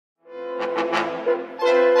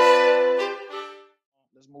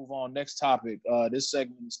move on. Next topic. This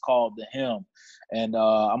segment is called The Hymn. And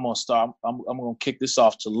I'm gonna kick this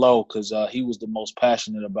off to Lo because he was the most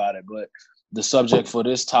passionate about it. But the subject for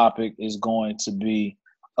this topic is going to be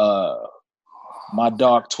my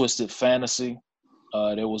dark twisted fantasy.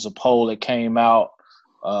 There was a poll that came out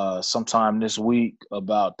sometime this week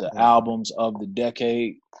about the albums of the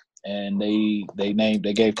decade, and they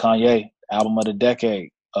gave Kanye album of the decade.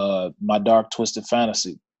 My dark twisted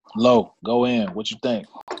fantasy. Lo, go in. What you think?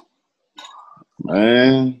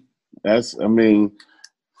 Man,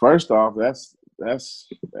 first off, that's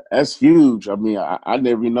huge. I mean, I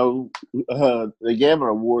never know they gave her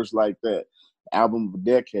awards like that, album of the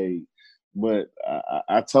decade. But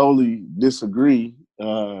I totally disagree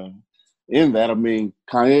in that. I mean,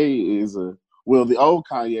 Kanye the old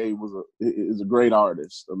Kanye is a great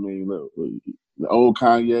artist. I mean, the old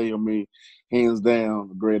Kanye, hands down,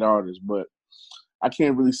 a great artist. But I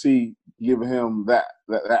can't really see giving him that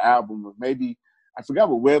album. Maybe I forgot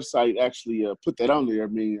what website actually put that on there. I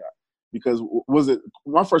mean, because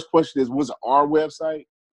my first question is, was it our website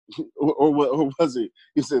or was it?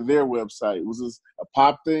 You said their website. Was this a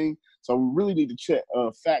pop thing? So we really need to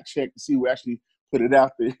fact check to see who actually put it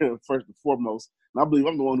out there first and foremost. And I believe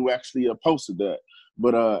I'm the one who actually posted that.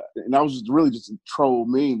 But and I was just really just a troll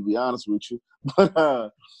meme, to be honest with you.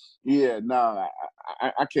 But yeah,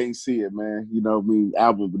 I can't see it, man.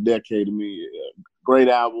 Album of the decade to me, great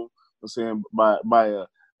album. I'm saying by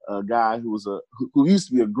a guy who used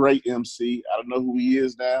to be a great MC. I don't know who he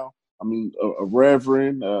is now. I mean, a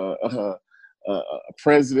reverend, a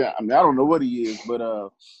president. I mean, I don't know what he is, but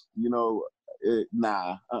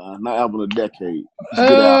not album of the decade.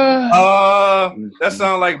 That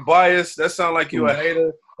sound like bias. That sound like you a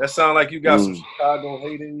hater. That sound like you got some Chicago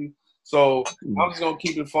hate in you. So I'm just gonna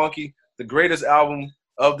keep it funky. The greatest album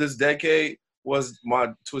of this decade was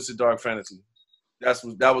my Twisted Dark Fantasy. That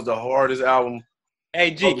was the hardest album.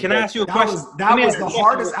 Hey G, can I ask you a question? That was the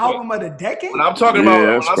hardest album of the decade? When I'm talking about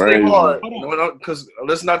when I say hard, because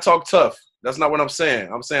let's not talk tough. That's not what I'm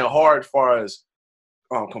saying. I'm saying hard as far as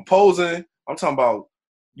composing. I'm talking about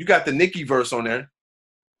you got the Nicki verse on there.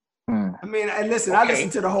 I mean, listen, I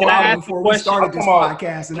listened to the whole album before we started this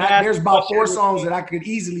podcast, and there's about 4 songs that I could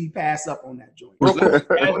easily pass up on that joint.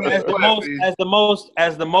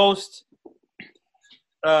 as the most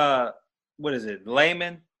what is it,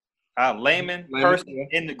 layman person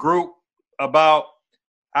in the group about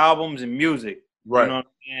albums and music. Right. You know what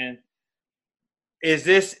I'm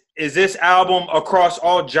saying? Is this album across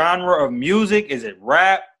all genre of music? Is it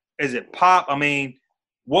rap? Is it pop? I mean,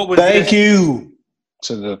 what was Thank you. That's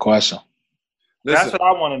a good question. That's what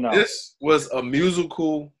I want to know. This was a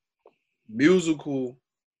musical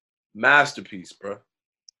masterpiece, bro.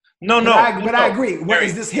 No. But I agree. What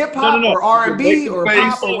is this, hip hop or R&B or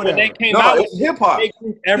pop or whatever? They came out it's hip hop.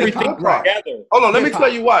 Everything together. Hold on, let me tell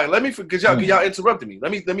you why. Because y'all interrupted me.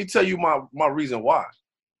 Let me tell you my reason why.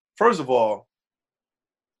 First of all,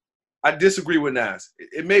 I disagree with Nas.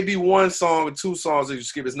 It may be 1 song or 2 songs that you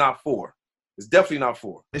skip. It's not 4. It's definitely not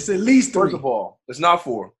 4. It's at least 3. First of all, it's not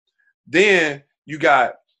 4. Then you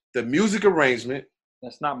got the music arrangement.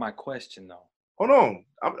 That's not my question, though. Hold on.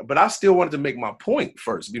 But I still wanted to make my point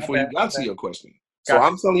first before you got to your question. So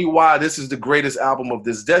I'm telling you why this is the greatest album of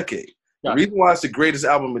this decade. The reason why it's the greatest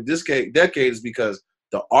album of this decade is because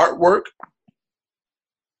the artwork,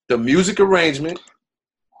 the music arrangement,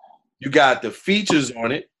 you got the features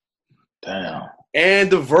on it,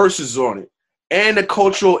 and the verses on it, and the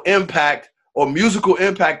cultural impact or musical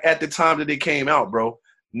impact at the time that it came out, bro.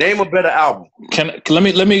 Name a better album. Let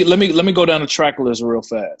me go down the track list real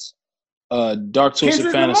fast. Dark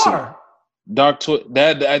Twisted Fantasy.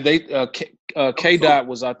 K Dot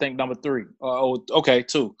was, I think, number 3. Okay,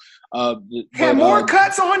 2. Had more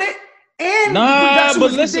cuts on it, and production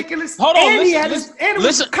was ridiculous. Hold on, and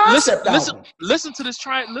listen to this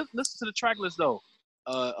track. Listen to the track list though.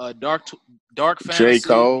 Dark Fantasy, J.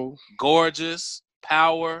 Cole, Gorgeous,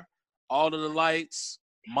 Power, All of the Lights,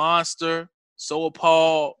 Monster, So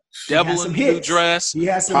Appalled, Devil in a New Dress,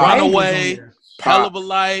 Runaway, Hell of a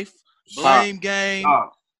Life, Blame Game.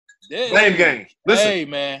 Blame Game. Listen, hey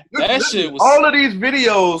man, that shit was. All of these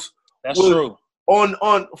videos. That's true. On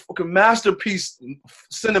fucking masterpiece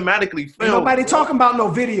cinematically filmed. Nobody talking about no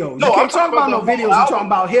videos. No, I'm talking about no videos. I'm talking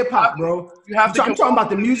about hip hop, bro. I'm talking about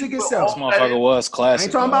the music itself. This motherfucker was classic. I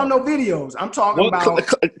ain't talking about no videos. I'm talking about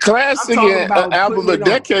classic and album of the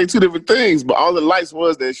decade, 2 different things. But All the Lights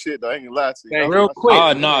was that shit. Though. I ain't gonna lie to you. Real quick.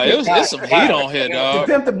 Oh no, it's some heat on here, dog.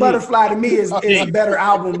 The Pimp the Butterfly to me is a better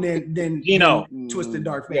album than Twisted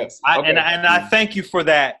Dark Fantasy. And I thank you for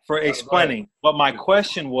that, for explaining. But my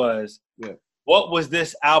question was. what was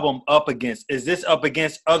this album up against? Is this up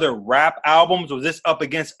against other rap albums? Was this up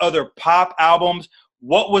against other pop albums?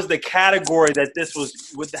 What was the category that this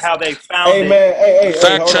was with how they found it? Hey,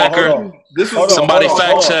 fact checker. This was somebody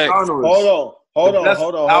fact check. Hold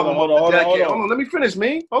on. Let me finish,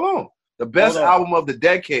 me. Hold on. The best album of the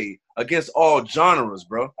decade against all genres,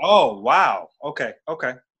 bro. Oh wow. Okay.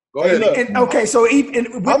 Go ahead. So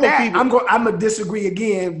even with that, I'm gonna disagree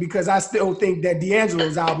again because I still think that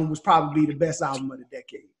D'Angelo's album was probably the best album of the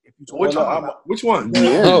decade. If you which one?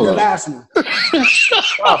 The last one.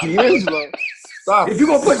 Stop, D'Angelo. Stop. If you're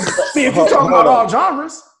gonna put, if you're talking about all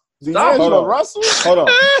genres, D'Angelo Russell. Hold on.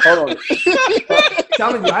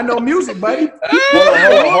 Telling you, I know music, buddy.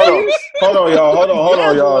 Hold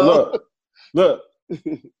on, y'all. Look.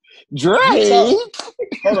 Drake.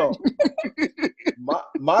 Hold on.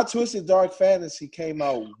 My Twisted Dark Fantasy came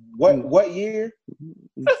out what year?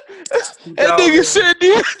 That nigga said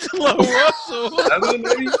D'Angelo Russell.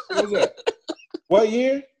 What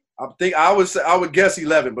year? I would guess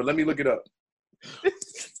 11, but let me look it up.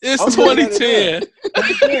 It's 2010.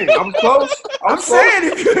 I'm close. I'm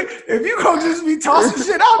saying if you gonna just be tossing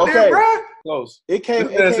shit out there, bro. Close. It came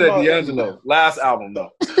out D'Angelo. Last album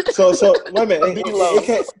though. So wait a minute.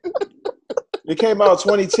 It came out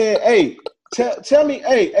 2010. Hey, tell me,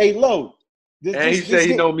 hey, Lo. He said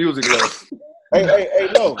he know music, Lo. Hey,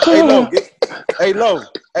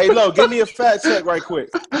 Lo. Give me a fact check right quick.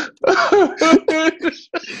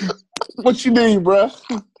 What you need, bro?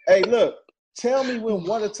 Hey, look. Tell me when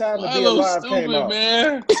What a Time to Be Alive came out.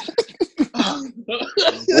 Man.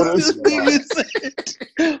 What is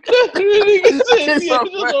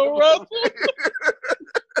D'Angelo Russell.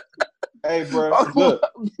 Hey, bro, look.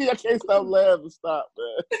 I can't stop laughing. Stop,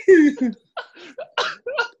 man.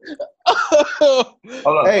 Hold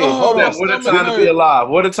on. Hey, hold on. What a Time to Be Alive.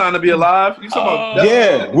 What a Time to Be Alive. You talking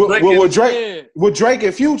about with Drake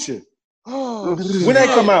and Future. When that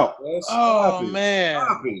come out? Man.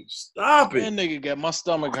 Stop it. That nigga got my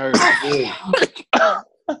stomach hurt.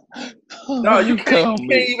 No, you can't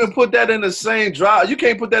even put that in the same drive. You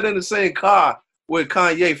can't put that in the same car with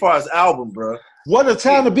Kanye as far as album, bro. What a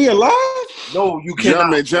Time to Be Alive? No, you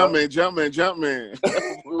cannot. Jump man.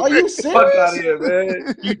 Are you serious? Fuck out of here,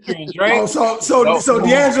 man. So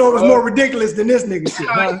D'Angelo was more ridiculous than this nigga shit.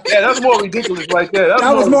 Huh? Yeah, that's more ridiculous right there.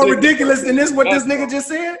 That was more ridiculous than this. What this nigga just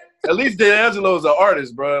said? At least D'Angelo is an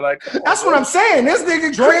artist, bro. Like that's what I'm saying. This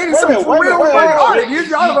nigga created some real art. This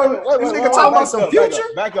nigga talking about some Future.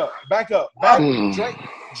 Back up.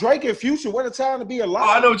 Drake and Future. What a Time to Be Alive.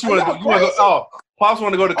 Oh, I know what you want to do. You want to go? Oh, Pops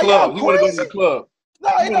want to go to the club. You want to go to the club? No,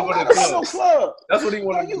 ain't no club. That's what he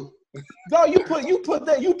want to do. No, you put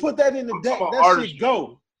that in the deck. That shit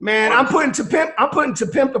go. Man, I'm putting To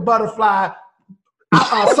Pimp the Butterfly.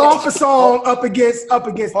 Song for song up against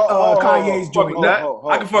Kanye's joint.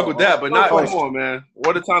 I can fuck with that, but not come on, man.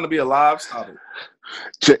 What a Time to Be Alive. Stop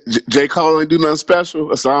it. J. Cole ain't do nothing special.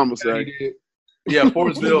 That's all I'm gonna say. Yeah,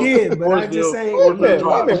 Forestville. He did, but I just saying. I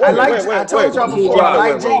told y'all before. I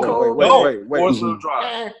like J. Cole. Wait. Forestville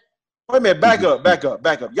Drive. Wait a minute. Back up.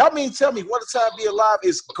 Y'all mean tell me What a Time to Be Alive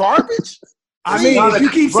is garbage? I mean, if you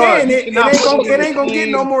keep saying it, it ain't gonna get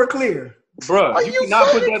no more clear. Bro, you cannot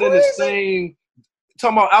put that in the same.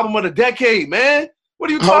 Talking about album of the decade, man. What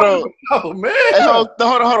are you talking about, man? Hey, hold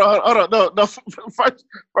on. No.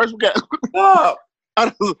 First we got. Stop.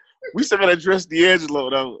 We still gotta address D'Angelo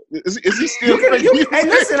though. Is he still? Hey,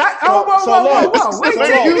 listen.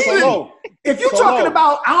 If you're talking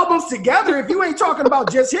about albums together, if you ain't talking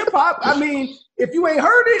about just hip hop, I mean, if you ain't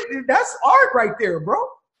heard it, that's art right there, bro.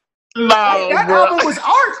 That album was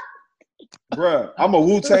art, bro. I'm a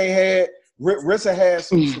Wu-Tang head. Rissa had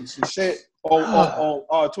some shit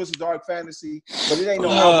on Twisted Dark Fantasy, but it ain't no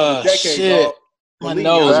album of the decade, dog. My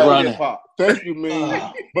nose running. Thank you,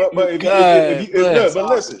 man. But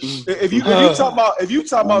listen, if you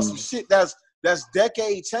talk about some shit that's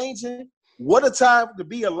decade changing, What a Time to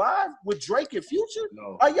Be Alive with Drake and Future?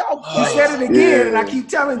 No. Are y'all? You said it again, and I keep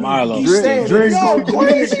telling you. Marlo. Keep saying Drink, it.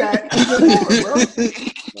 Diminish that even more,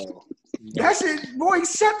 bro. That shit, boy,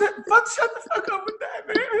 shut the fuck up with that,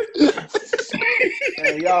 man.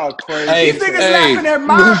 Hey, y'all crazy. Hey, these niggas laughing at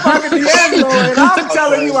my fucking D'Angelo, and I'm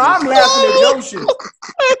telling you, I'm laughing at your shit.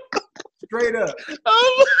 Straight up.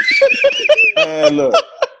 Man, look.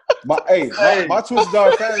 My Twisted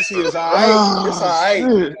Dark Fantasy is alright. It's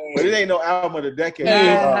alright, but it ain't no album of the decade.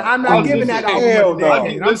 I'm not giving that album of the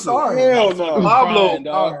decade. I'm sorry. Hell no.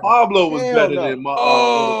 Pablo was better than my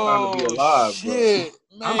Time to Be Alive, shit.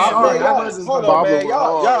 Bro. I'm sorry, I wasn't. Hold on, man.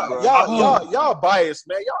 Y'all biased,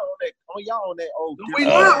 man. Y'all on that old. We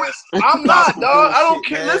not. I'm not, dog. I don't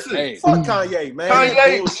care. Listen, fuck Kanye, man.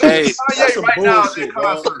 Kanye That's some right now bullshit, in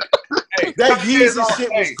concert. That Yeezy shit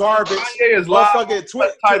was garbage. Kanye is live on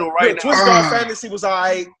title right now. Twist God Fantasy was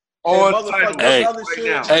alright. On title. Other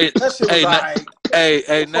shit. That shit was alright.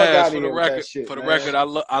 Hey, Nash, for the record, I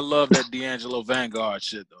love that D'Angelo Vanguard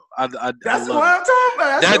shit though. That's what I'm talking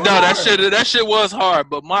about. That shit was hard,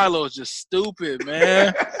 but Milo's just stupid,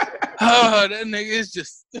 man. Oh, that nigga is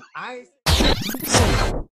just.